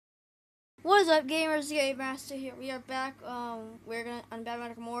What is up, gamers? Game Master here. We are back. We're gonna on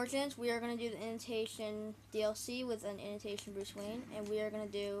Batman Arkham Origins. We are gonna do the Annotation DLC with an Annotation Bruce Wayne, and we are gonna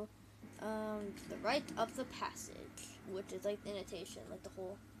do the Rite of the Passage, which is like the annotation, like the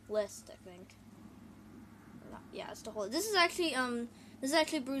whole list, I think. Yeah, it's the whole. This is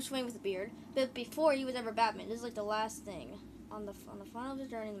actually Bruce Wayne with a beard, but before he was ever Batman. This is like the last thing on the final of his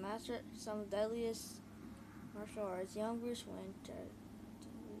journey. The master, some of the deadliest martial arts, young Bruce Wayne.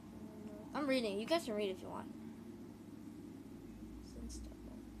 I'm reading. You guys can read if you want.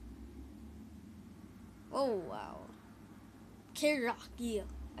 Oh, wow. Kiraki.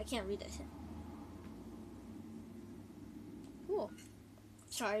 I can't read it. Cool.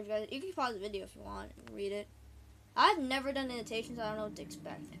 Sorry, you guys. You can pause the video if you want and read it. I've never done annotations, so I don't know what to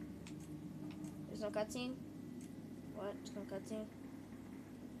expect. There's no cutscene? What? There's no cutscene?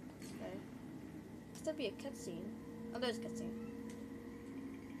 Okay. Must there be a cutscene? Oh, there's a cutscene.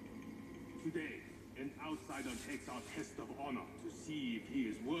 Today, an outsider takes our test of honor to see if he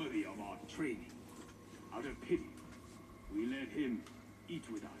is worthy of our training. Out of pity, we let him eat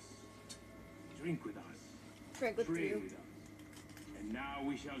with us, drink with us, Drink with train you. with us. And now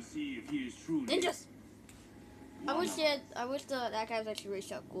we shall see if he is truly Ninjas! I wish that guy was actually really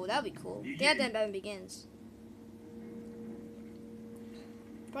so cool. That'd be cool. They had that in Batman Begins.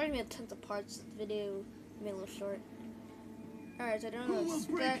 Probably made tons of parts of the video, made a little short. Alright, so I don't know the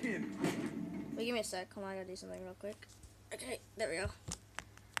spec. Wait, give me a sec. Come on, I gotta do something real quick. Okay, there we go.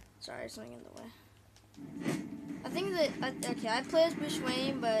 Sorry, something in the way. I think that, I played as Bruce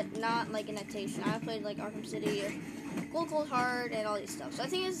Wayne, but not like annotation. I played like Arkham City, Cold Hard, and all these stuff. So I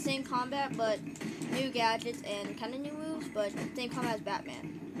think it's the same combat, but new gadgets and kind of new moves, but same combat as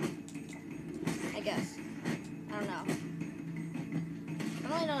Batman. I guess. I don't know. I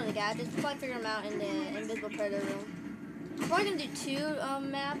don't really know the gadgets. We'll probably figure them out in the Invisible Predator room. I'm probably gonna do 2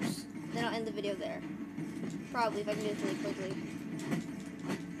 maps, then I'll end the video there. Probably, if I can do it really quickly.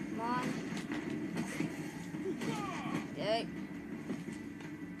 Come on. Okay.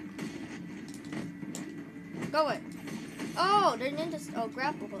 Go away. Oh, they're ninjas. Oh,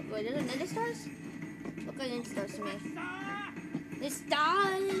 grapple hook. Wait, are there ninja stars? Look like ninja stars to me. They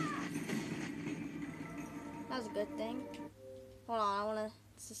died. That was a good thing. Hold on, I wanna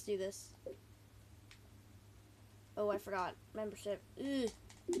just do this. Oh, I forgot. Membership. Ugh.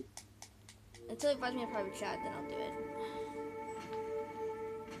 Until it finds me in a private chat, then I'll do it.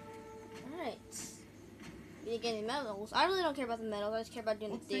 Alright. We didn't get any medals. I really don't care about the medals. I just care about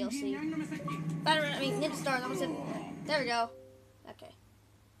doing the DLC. I mean, Ninja Stars. I almost said. There we go. Okay.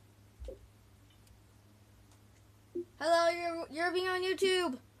 Hello, you're being on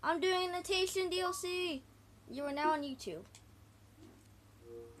YouTube. I'm doing annotation DLC. You are now on YouTube.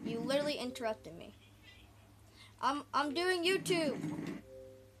 You literally interrupted me. I'm doing YouTube.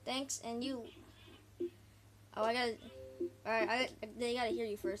 Thanks, and you. Oh, I gotta. Alright, they gotta hear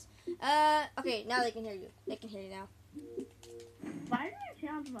you first. Okay, now they can hear you. They can hear you now. Why is there a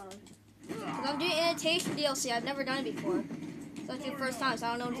challenge mode? Because I'm doing annotation DLC. I've never done it before. So it's the first time, so I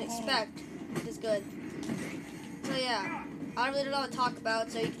don't know what to expect. Which is good. So yeah, I really don't know what to talk about,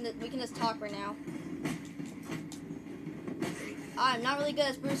 so we can just talk right now. I'm not really good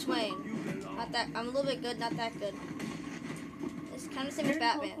as Bruce Wayne. Not that. I'm a little bit good, not that good. It's kind of the same as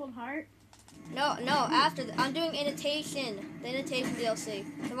Batman. Cold Heart? No, after I'm doing annotation, the annotation DLC,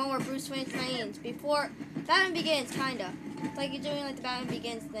 the one where Bruce Wayne trains before Batman Begins, kinda. It's like you're doing like the Batman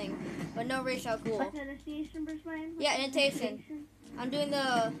Begins thing, but no Ra's al Ghul. What's annotation, Bruce Wayne? Yeah, annotation. I'm doing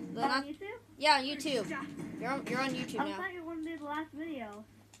the on not, YouTube? yeah, on YouTube. You're on YouTube I now. thought you were going to do the last video.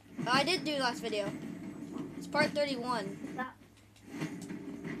 Oh, I did do the last video. It's part 31.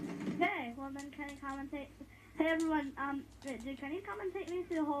 Okay, well then can you commentate? Hey everyone, can you commentate me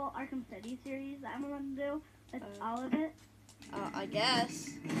through the whole Arkham City series that I'm going to do? Like all of it? I guess.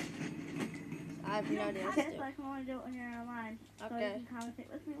 I have no idea what to Okay, do. so I can only do it when you're online. So Okay. you can commentate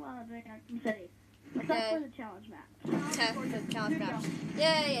with me while I'm doing Arkham City. Okay. Except for the challenge map. Okay, for the challenge maps.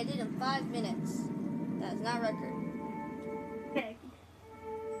 Yay, I did it in 5 minutes. That is not a record. Okay,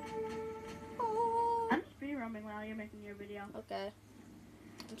 Oh. I'm just free roaming while you're making your video. Okay.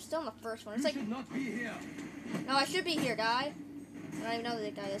 I'm still in the first one. It's like, should not be here. no, I should be here, guy. I don't even know who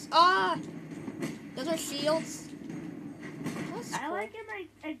that guy is. Ah! Those are shields. That's I cool. like it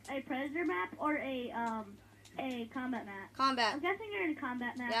like a predator map or a combat map. Combat. I'm guessing you're in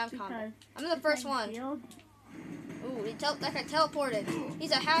combat map Yeah, I'm because combat. I'm in the first one. Shields. Ooh, that guy teleported.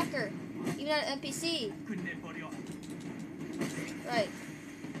 He's a hacker. Even at an NPC. Right.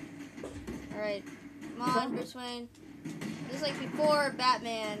 Alright. Come on, Bruce Wayne. This is like before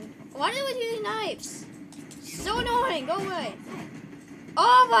Batman. Why do they always use knives? So annoying. Go away.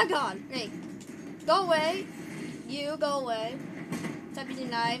 Oh my god. Hey, go away. You go away. Stop using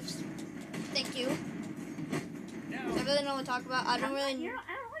knives. Thank you. I really know what to talk about. I don't really know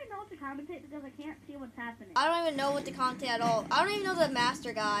what to commentate because I can't see what's happening. I don't even know what to commentate at all. I don't even know the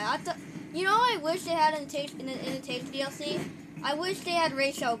master guy. You know what I wish they had in the Taste DLC? I wish they had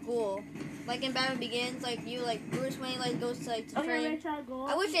Ra's al Ghul. Like in Batman Begins, like Bruce Wayne goes to train. Ra's al Ghul.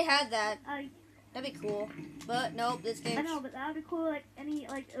 I wish they had that. That'd be cool. But nope, this game. I know, but that would be cool. Like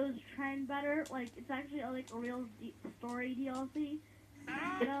it was trained better. Like it's actually a real story DLC.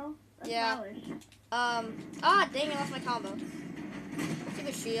 You know? That's yeah. what I wish. Dang! I lost my combo. Give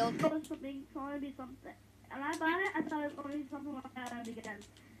a shield. It was something. It's going to be something. And I bought it. I thought it was going to be something like Batman Begins.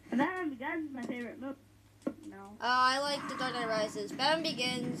 And Batman Begins is my favorite movie. No. I like The Dark Knight Rises. Batman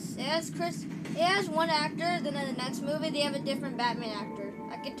Begins. It has one actor. Then in the next movie, they have a different Batman actor.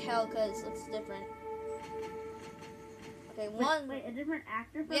 I can tell because it's different. Okay, Wait, a different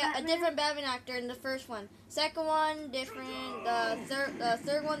actor for Yeah, Batman? a different Batman actor in the first one. Second one, different. The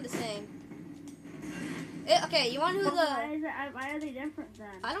third one, the same. Okay, you want who Why are they different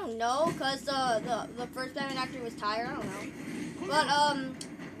then? I don't know, cause the first Batman actor was tired. I don't know. But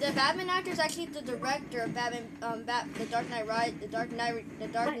the Batman actor is actually the director of Batman. The Dark Knight The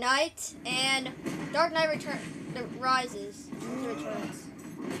Dark Knight, and Dark Knight Rises. The Returns.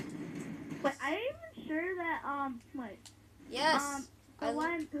 But I'm even sure that wait. Yes. The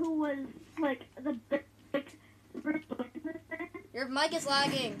one who was the Bruce Wayne. Your mic is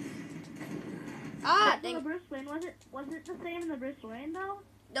lagging. The Bruce Wayne was it the same in the Bruce Wayne though?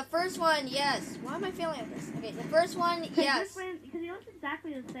 The first one, yes. Why am I failing at this? Okay, the first one, yes. Because he looks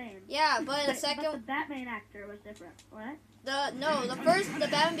exactly the same. Yeah, but the second. But the Batman actor was different. What? The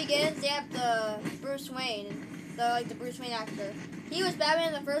Batman Begins. They have the Bruce Wayne, the Bruce Wayne actor. He was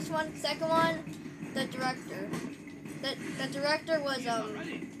Batman in the first one. Second one, the director. The director was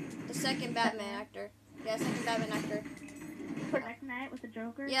the second Batman actor. Yeah, second Batman actor. Dark Knight with the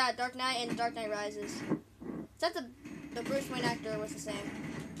Joker? Yeah, Dark Knight and Dark Knight Rises. Except the Bruce Wayne actor was the same.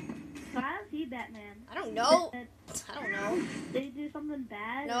 So how is he Batman? I don't know. I don't know. Did he do something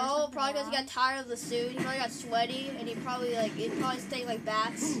bad? No, probably because he got tired of the suit. He probably got sweaty, and he probably stayed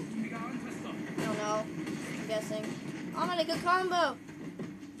bats. I don't know. I'm guessing. I'm on a good combo.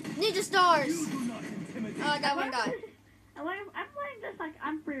 Ninja stars. Oh, I got one guy. I'm playing just like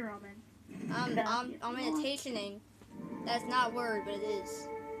I'm free roaming. I'm meditationing. That's not a word, but it is.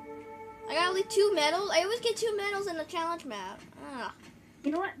 I got only 2 medals. I always get 2 medals in the challenge map. Ugh.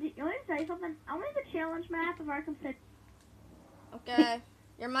 You know what? You want to say something? I want the challenge map of Arkham City. Okay.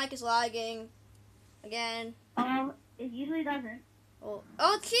 Your mic is lagging. Again. Oh, it usually doesn't. Oh,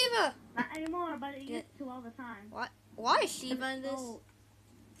 it's Shiva! Not anymore, but it used to all the time. What? Why is Shiva in this? Oh,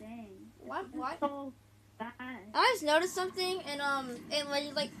 dang. Why? So bad. I just noticed something, and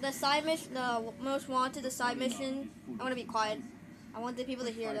the side mission, the most wanted, the side mission. I'm gonna be quiet. I want the people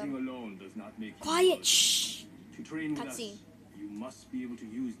to hear them. Alone does not make Quiet. Shh. To train with us, Cutscene. you must be able to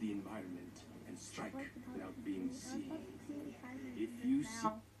use the environment and strike without being seen. If you see,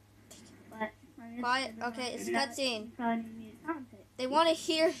 Quiet. Okay, it's cutscene. They want to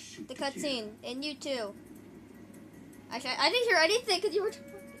hear the cutscene, and you too. Actually, I didn't hear anything because you were talking.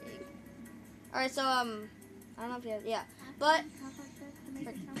 All right, so I don't know if you have, yeah, but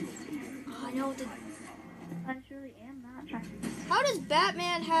I know what to. I truly am not trying. How does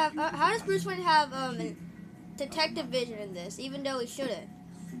Batman have? How does Bruce Wayne have detective vision in this, even though he shouldn't?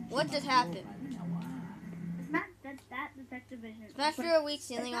 What just happened? It's not that detective vision. Smash through a weak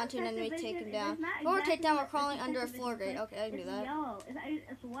ceiling onto an enemy, take him down. Or take down while crawling under a floor grate. Okay, I can do that. It's yellow.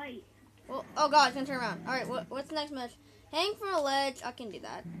 It's white. Well, oh god, it's gonna turn around. All right, what's the next match? Hang from a ledge. I can do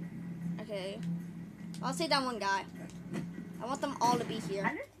that. Okay, I'll take down one guy. I want them all to be here.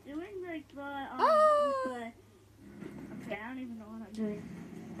 I'm just doing okay, I don't even know what I'm doing.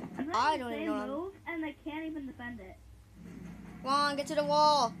 I don't even know. Move, and they can't even defend it. Come on, get to the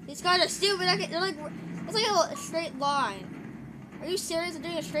wall. These guys are stupid. They're like, it's like a straight line. Are you serious? They're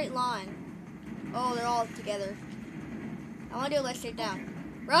doing a straight line. Oh, they're all together. I want to do a let's straight down.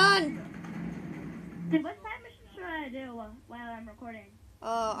 Run! Dude, what time mission should I do while I'm recording?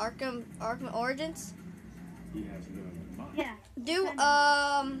 Arkham Origins. he has learned much. Yeah. Do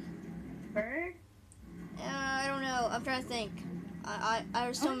Bird? I don't know. I'm trying to think. I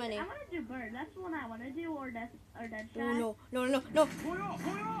there's so many. I want to do Bird. That's the one I want to do, or Deadshot. No.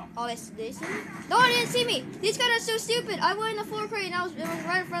 Feuer! Oh, they see me? No, they didn't see me. These guys are so stupid. I went in the floor crate and it was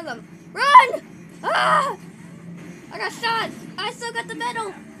right in front of them. Run! Ah! I got shot. I still got the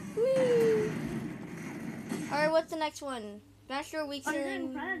medal. Woo! All right, what's the next one? Master Weak I'm doing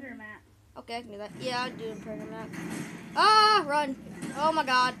Ceiling. Predator map. Okay, I can do that. Yeah, I'll do a program map. Ah, run. Oh my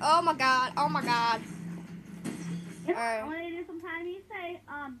god. Oh my god. Oh my god. You know, Alright. I want to do sometime.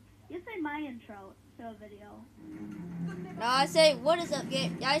 You say my intro to a video. No, I say, what is up,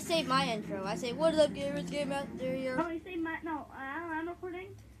 game? I say my intro. I say, what is up, gamers? Game out there, you're... Oh, you say my, no, I'm recording.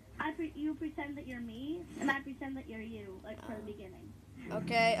 You pretend that you're me, and I pretend that you're you, like for the beginning.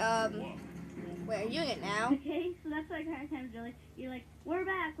 Okay, wait, are you doing it now? Okay, so that's like kind of Julie. You're like, we're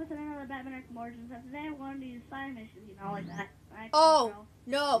back with another Batman Arkham Origins. So today we're going to do side missions, you know, like that. Right? Oh,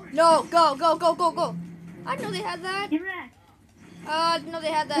 no, no, go, go, go, go, go. I didn't know they had that. You're wrecked. I didn't know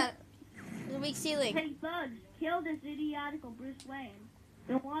they had that. There's a weak ceiling. Hey, Bugs, kill this idiotical Bruce Wayne.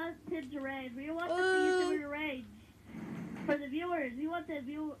 We want him to rage. We want the YouTuber to rage. For the viewers, we want the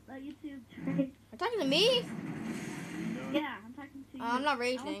YouTube to rage. Are you talking to me? Yeah, I'm talking to you. I'm not I want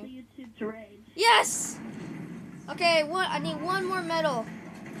raging. the YouTube to rage. Yes! Okay, I need one more medal.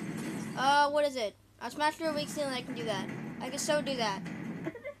 What is it? I'll smash through a weak ceiling, I can do that. I can so do that.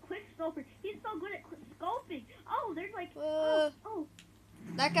 Look at this quick scoper. He's so good at scoping. Oh, there's like,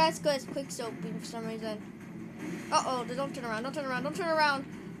 That guy's good at quick soaping for some reason. Uh-oh, don't turn around, don't turn around, don't turn around.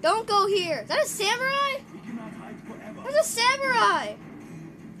 Don't go here. Is that a samurai? There's a samurai!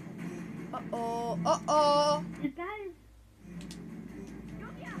 Uh-oh, uh-oh. This guy is...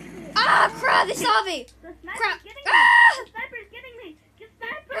 Ah, crap, they saw me! The sniper's Crap. getting me! Ah! The sniper's getting me! Get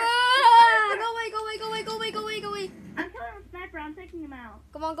sniper! Ah! Go away, go away, go away, go away, go away, go away. I'm killing the sniper. I'm taking him out.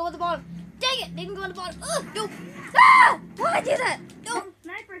 Come on, go at the bottom. Dang it, they can go at the bottom. Ugh, no. Ah! Why did I do that? No. Kill the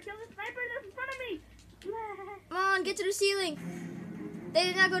sniper! Kill the sniper that's in front of me! Come on, get to the ceiling. They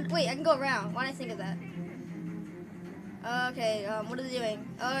did not go. Wait, I can go around. Why did I think of that? Okay, what are they doing?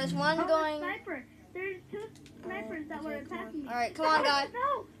 There's one going. Sniper! There's two snipers that were attacking me. Alright, come on, guys.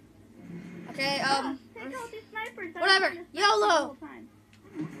 No! Okay, Take out these snipers. that whatever. are trying to snipe YOLO. the whole time.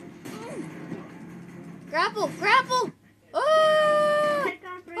 grapple, grapple. Oh! Take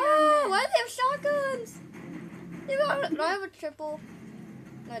on 3 Oh, on why do they have shotguns? Do I have a triple?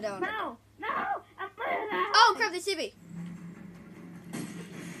 No, I don't. No! No! I'm gonna Oh, crap, they see me.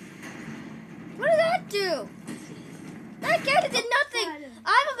 What did that do? That guy did nothing.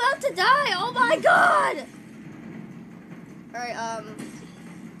 I'm about to die. Oh my god. Alright,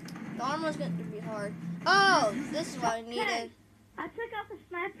 the armor's going to be hard. Oh, this is what I needed. I took out the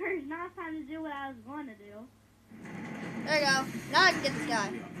snipers. Now it's time to do what I was going to do. There you go. Now I can get this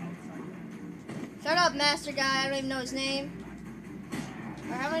guy. Shut up, master guy. I don't even know his name.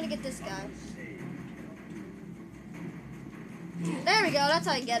 Alright, I'm going to get this guy. There we go. That's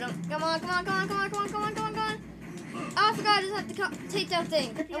how you get him. Come on, come on, come on, come on, come on, come on, come on, come on. Oh, I forgot I just have to take that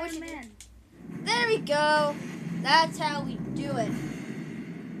thing. That's the I wish Iron you- Man. There we go. That's how we do it.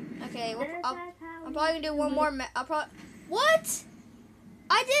 Okay, well, That's I'm how probably we gonna do one more. What?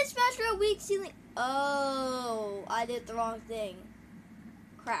 I did smash through a weak ceiling. Oh, I did the wrong thing.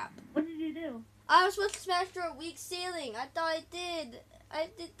 Crap. What did you do? I was supposed to smash through a weak ceiling. I thought I did. I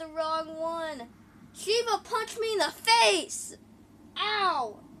did the wrong one. Shiva punched me in the face.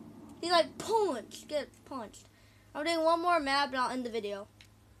 Ow. He like punched. Get punched. I'm doing one more map and I'll end the video.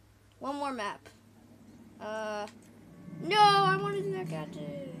 One more map. No, I want to do that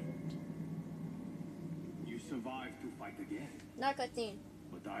gadget. You survived to fight again, Not cutscene.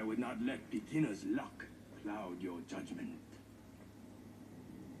 but I would not let beginner's luck cloud your judgment.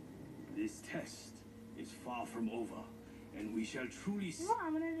 This test is far from over, and we shall truly You see know what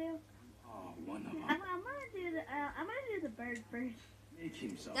I'm gonna do? one of I'm us. gonna do the bird first. Make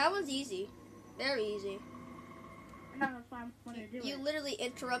himself. That one's easy. Very easy. No, that's why I'm gonna do You it. literally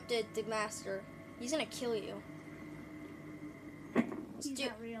interrupted the master. He's gonna kill you. Let's He's do.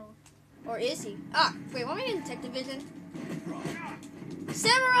 not real. Or is he? Ah, wait, what am I in detective vision?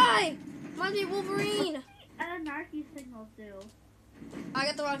 Samurai! Reminds me of Wolverine. Anarchy signals do. I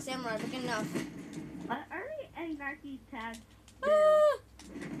got the wrong samurai, but good enough. Are any anarchy tags? Do? Ah!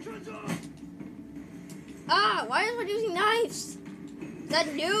 Ah, why is one using knives? Is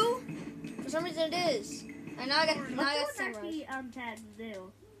that new? For some reason it is. And now I got What do samurai. anarchy tags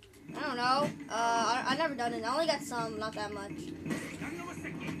do? I don't know. I never done it. I only got some, not that much.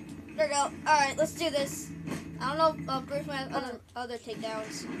 There we go. Alright, let's do this. I don't know if Bruce might have other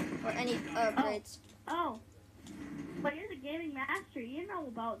takedowns or any upgrades. Oh. But you're the gaming master. You know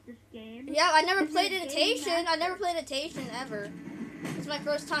about this game. Yeah, I never You're played the gaming Imitation. I master. never played Imitation ever. It's my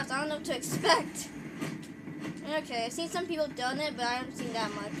first time, so I don't know what to expect. Okay, I've seen some people done it, but I haven't seen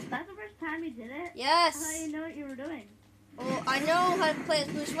that much. That's the first time you did it? How do Yes! you know what you were doing? Well, I know how to play as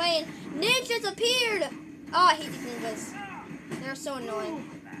Bruce Wayne. Ninjas appeared! Oh, I hate these ninjas. They're so annoying.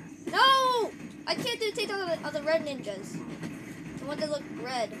 No! I can't do the takedown of the red ninjas. The ones that look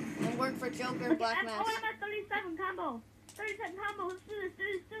red. and work for Joker and Black Mask. Oh, I'm at 37 combo. 37 combo. Let's do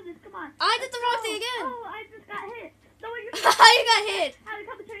this. Come on. I did the wrong thing again. Oh, I just got hit. No, you got hit. How to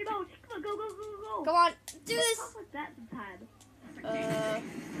commentary mode. Come on, go. Come on, do this. Talk like that sometime.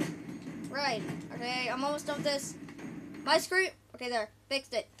 Right. Okay, I'm almost done with this. My screen. Okay, there.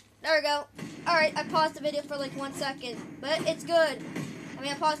 Fixed it. There we go. Alright, I paused the video for like 1 second. But it's good. I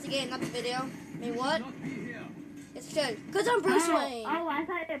mean, I paused the game, not the video. I mean, what? It's good. Because I'm Bruce Wayne. Oh, I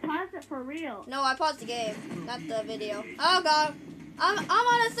thought you paused it for real. No, I paused the game, not the video. Oh, God. I'm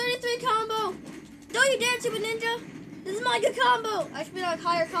on a 33 combo. Don't you dare, Super Ninja. This is my good combo. I should be on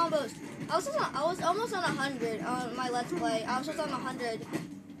higher combos. I was almost on 100 on my Let's Play. I was just on 100.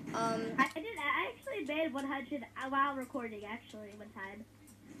 I actually made 100 while recording, actually, one time.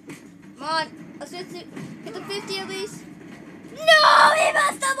 Come on. Let's get the 50 at least. No, he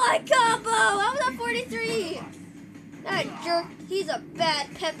messed up my combo. I was at 43. That jerk. He's a bad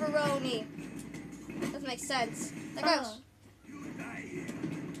pepperoni. Doesn't make sense. That guy was...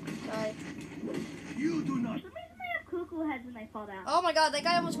 Sorry. You do not. For some reason I have cuckoo heads when I fall down. Oh my God, that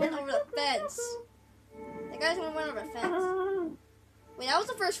guy almost went over the fence. That guy almost went over the fence. Wait, that was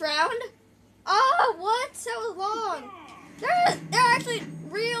the first round? Oh, what? That was long. They're actually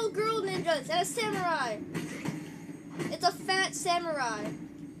real girl ninjas and a samurai. It's a fat samurai.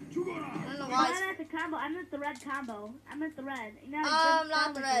 I don't know why. I'm at the combo. I'm at the red combo. I'm at the red. You know, I'm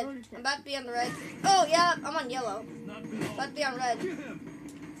not the red. I'm about to be on the red. Oh, yeah, I'm on yellow. About to be on red.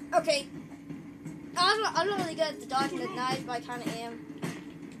 Okay. I'm not really good at the dodging the knives, but I kind of am.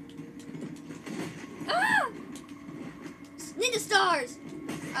 Ah! Ninja stars!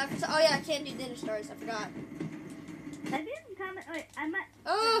 Oh, yeah, I can't do ninja stars. I forgot. I didn't comment. Wait, I'm at.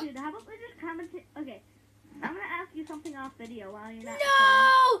 Oh! Dude, how about we just comment? Okay. I'm gonna ask you something off video while you're not.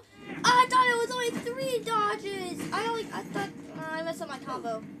 No! I thought it was only 3 dodges. I thought I messed up my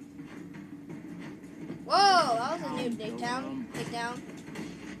combo. Whoa, that was a new takedown.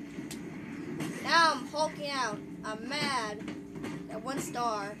 Now I'm hulking out. I'm mad at 1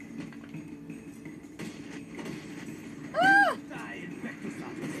 star. Ah!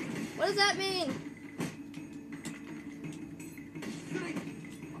 What does that mean?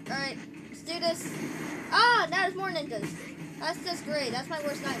 Alright, let's do this. Ah, now there's more ninjas. That's just great. That's my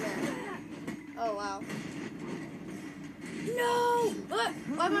worst nightmare. Oh, wow. No! What?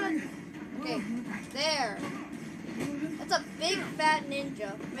 Why am I not... Okay, there. That's a big fat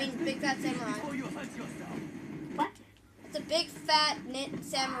ninja. I mean, big fat samurai. What? It's a big fat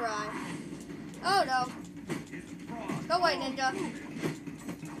samurai. Oh, no. Go away, ninja.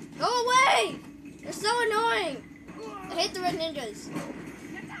 Go away! They're so annoying. I hate the red ninjas.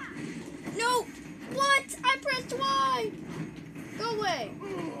 No! What? I pressed Y! Go away.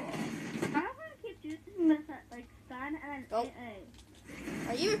 I'm gonna keep using this at like stun and Oh. AA.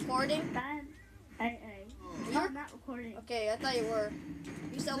 Are you recording? Stun, AA. No, I'm not recording. Okay, I thought you were.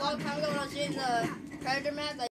 You said a long time ago when I was doing the Predator map.